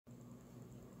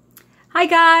Hi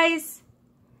guys!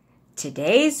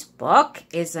 Today's book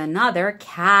is another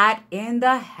Cat in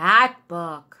the Hat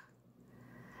book.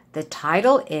 The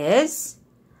title is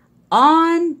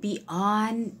On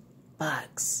Beyond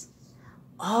Bugs,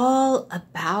 All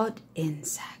About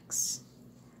Insects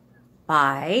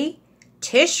by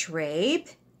Tish,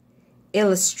 Rabe,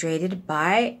 illustrated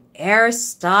by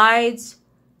Aristides,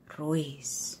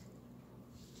 Ruiz.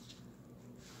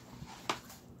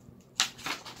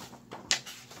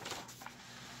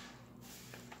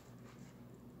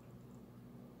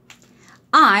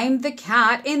 I'm the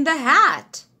cat in the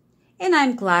hat, and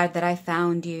I'm glad that I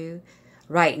found you.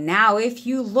 Right now, if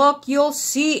you look, you'll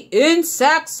see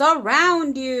insects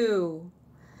around you.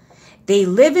 They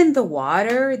live in the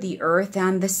water, the earth,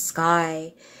 and the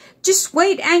sky. Just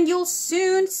wait and you'll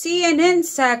soon see an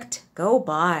insect go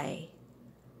by.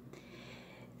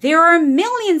 There are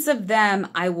millions of them.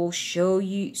 I will show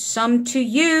you some to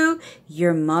you.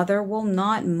 Your mother will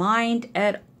not mind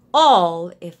at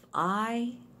all if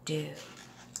I do.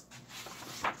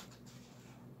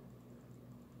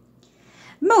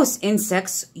 Most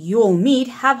insects you'll meet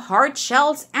have hard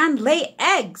shells and lay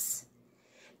eggs.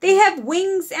 They have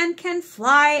wings and can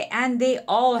fly, and they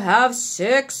all have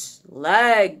 6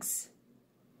 legs.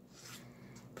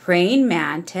 Praying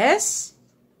mantis,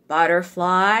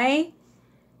 butterfly,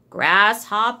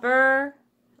 grasshopper,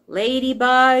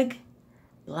 ladybug,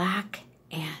 black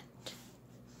ant.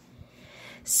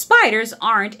 Spiders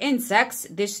aren't insects.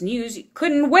 This news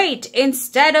couldn't wait.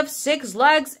 Instead of 6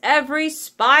 legs, every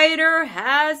spider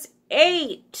has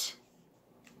 8.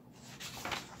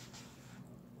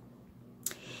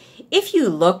 If you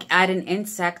look at an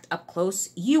insect up close,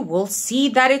 you will see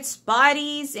that its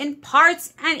body's in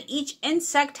parts, and each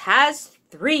insect has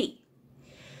 3.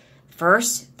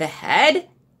 First, the head,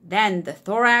 then the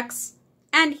thorax,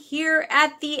 and here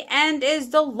at the end is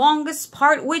the longest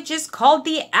part, which is called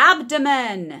the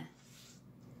abdomen.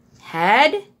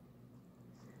 Head,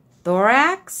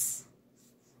 thorax,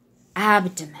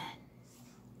 abdomen.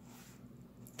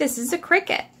 This is a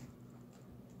cricket.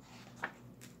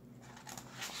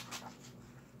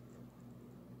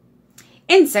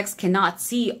 Insects cannot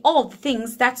see all the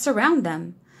things that surround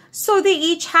them, so they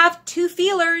each have 2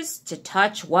 feelers to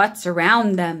touch what's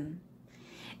around them.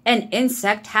 An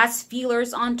insect has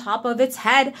feelers on top of its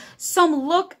head. Some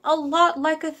look a lot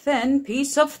like a thin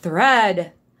piece of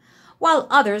thread, while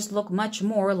others look much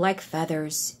more like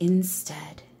feathers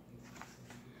instead.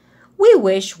 We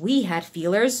wish we had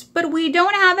feelers, but we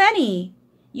don't have any.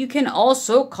 You can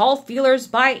also call feelers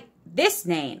by this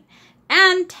name,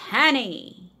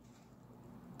 antennae.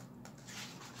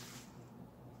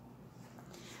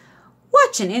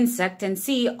 Watch an insect and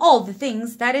see all the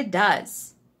things that it does.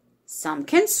 Some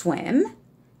can swim,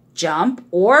 jump,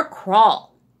 or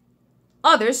crawl.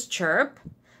 Others chirp,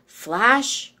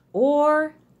 flash,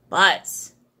 or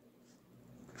buzz.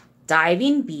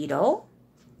 Diving beetle,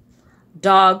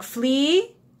 dog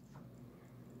flea,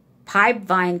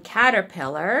 pipevine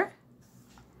caterpillar,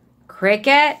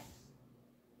 cricket,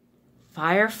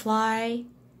 firefly,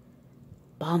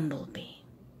 bumblebee.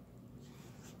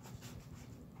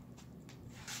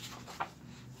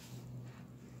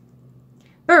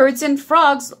 Birds and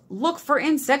frogs look for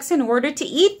insects in order to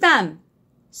eat them.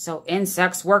 So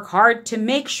insects work hard to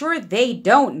make sure they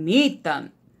don't meet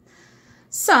them.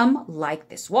 Some, like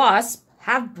this wasp,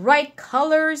 have bright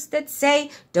colors that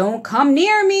say, "Don't come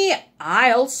near me,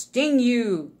 I'll sting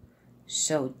you.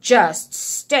 So just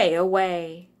stay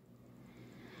away."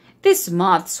 This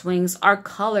moth's wings are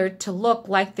colored to look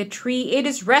like the tree it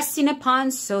is resting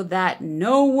upon so that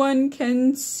no one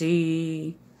can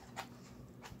see.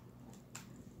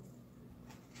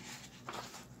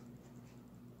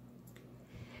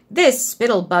 This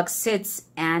spittlebug sits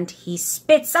and he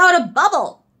spits out a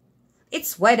bubble.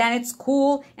 It's wet and it's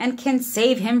cool and can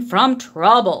save him from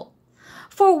trouble.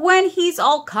 For when he's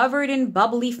all covered in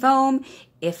bubbly foam,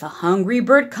 if a hungry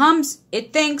bird comes,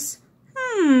 it thinks,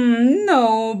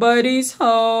 nobody's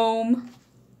home.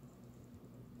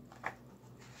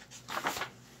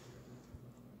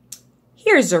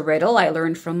 Here's a riddle I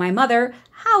learned from my mother.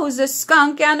 How's a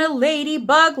skunk and a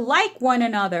ladybug like one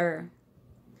another?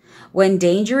 When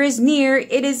danger is near,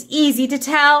 it is easy to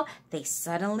tell. They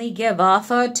suddenly give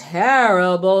off a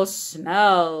terrible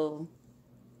smell.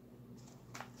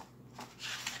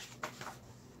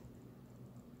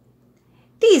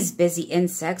 These busy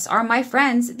insects are my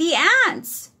friends, the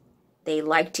ants. They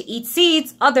like to eat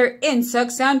seeds, other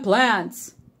insects, and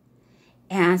plants.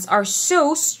 Ants are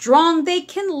so strong they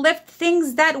can lift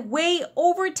things that weigh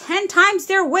over 10 times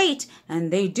their weight,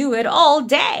 and they do it all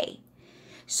day.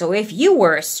 So if you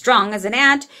were as strong as an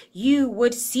ant, you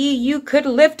would see you could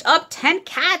lift up 10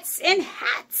 cats in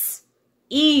hats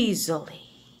easily.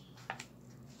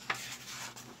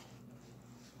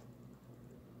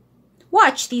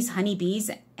 Watch these honeybees,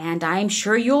 and I'm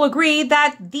sure you'll agree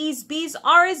that these bees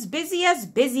are as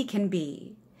busy can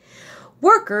be.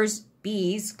 Workers,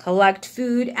 bees, collect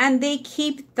food, and they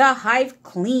keep the hive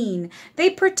clean. They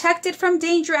protect it from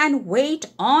danger and wait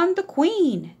on the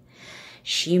queen.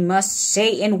 She must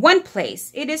stay in one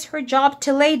place. It is her job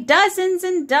to lay dozens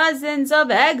and dozens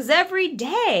of eggs every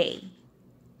day.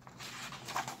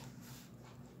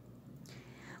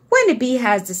 When a bee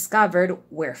has discovered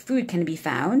where food can be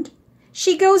found,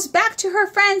 she goes back to her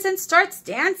friends and starts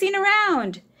dancing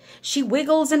around. She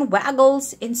wiggles and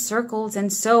waggles in circles,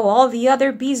 and so all the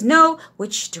other bees know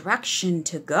which direction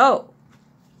to go.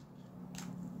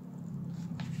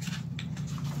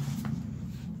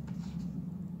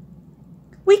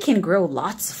 We can grow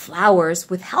lots of flowers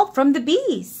with help from the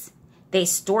bees. They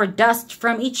store dust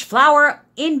from each flower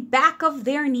in back of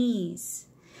their knees.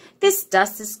 This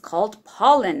dust is called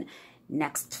pollen.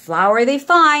 Next flower they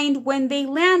find, when they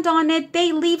land on it,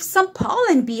 they leave some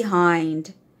pollen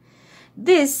behind.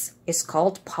 This is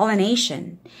called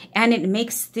pollination, and it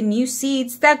makes the new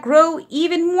seeds that grow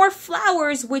even more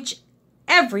flowers, which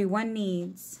everyone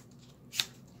needs.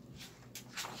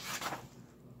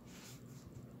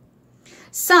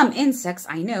 Some insects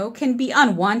I know can be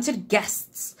unwanted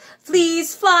guests.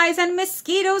 Fleas, flies, and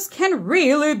mosquitoes can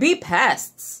really be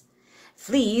pests.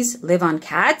 Fleas live on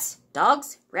cats,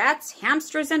 dogs, rats,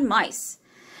 hamsters, and mice.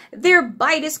 Their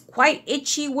bite is quite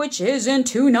itchy, which isn't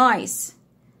too nice.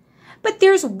 But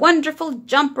there's wonderful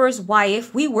jumpers. Why,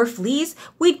 if we were fleas,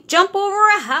 we'd jump over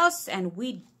a house, and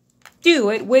we'd do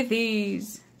it with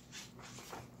ease.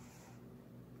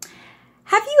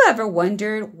 Have you ever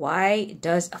wondered, why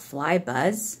does a fly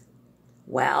buzz?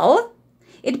 Well,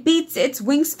 it beats its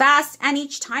wings fast, and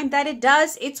each time that it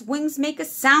does, its wings make a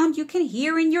sound you can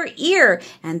hear in your ear,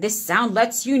 and this sound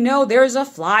lets you know there's a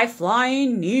fly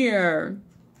flying near.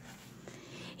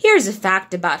 Here's a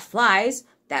fact about flies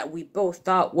that we both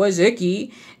thought was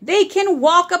icky. They can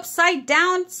walk upside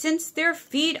down since their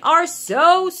feet are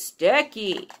so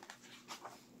sticky.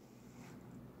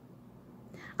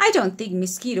 I don't think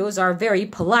mosquitoes are very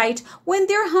polite. When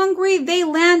they're hungry, they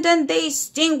land and they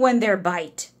sting when they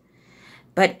bite.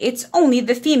 But it's only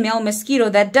the female mosquito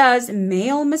that does.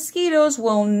 Male mosquitoes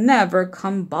will never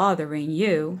come bothering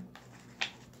you.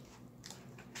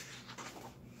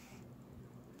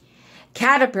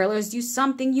 Caterpillars do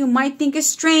something you might think is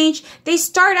strange. They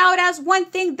start out as one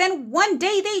thing, then one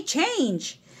day they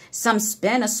change. Some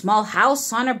spin a small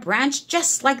house on a branch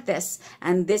just like this,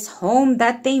 and this home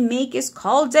that they make is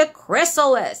called a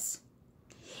chrysalis.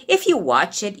 If you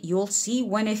watch it, you'll see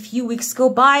when a few weeks go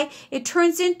by, it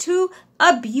turns into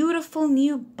a beautiful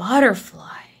new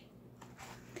butterfly.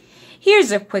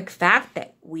 Here's a quick fact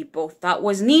that we both thought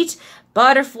was neat.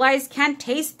 Butterflies can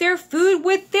taste their food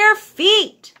with their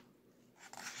feet.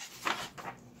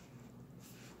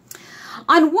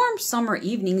 On warm summer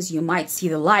evenings, you might see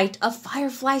the light of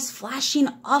fireflies flashing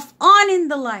off on in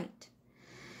the light.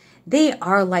 They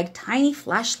are like tiny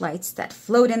flashlights that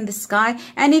float in the sky,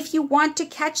 and if you want to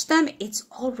catch them, it's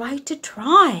all right to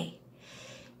try.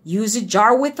 Use a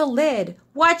jar with a lid.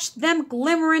 Watch them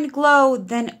glimmer and glow,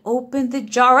 then open the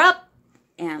jar up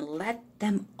and let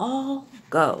them all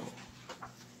go.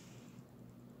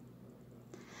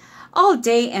 All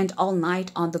day and all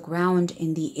night on the ground,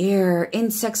 in the air,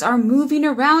 insects are moving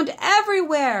around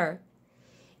everywhere.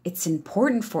 It's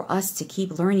important for us to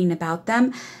keep learning about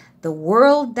them. The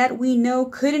world that we know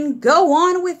couldn't go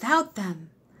on without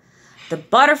them. The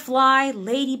butterfly,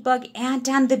 ladybug, ant,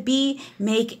 and the bee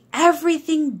make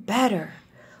everything better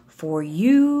for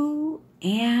you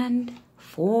and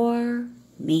for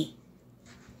me.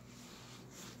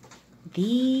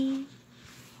 The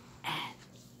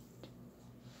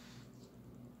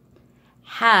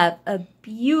Have a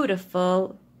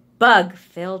beautiful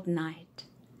bug-filled night.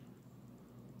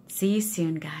 See you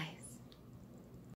soon, guys.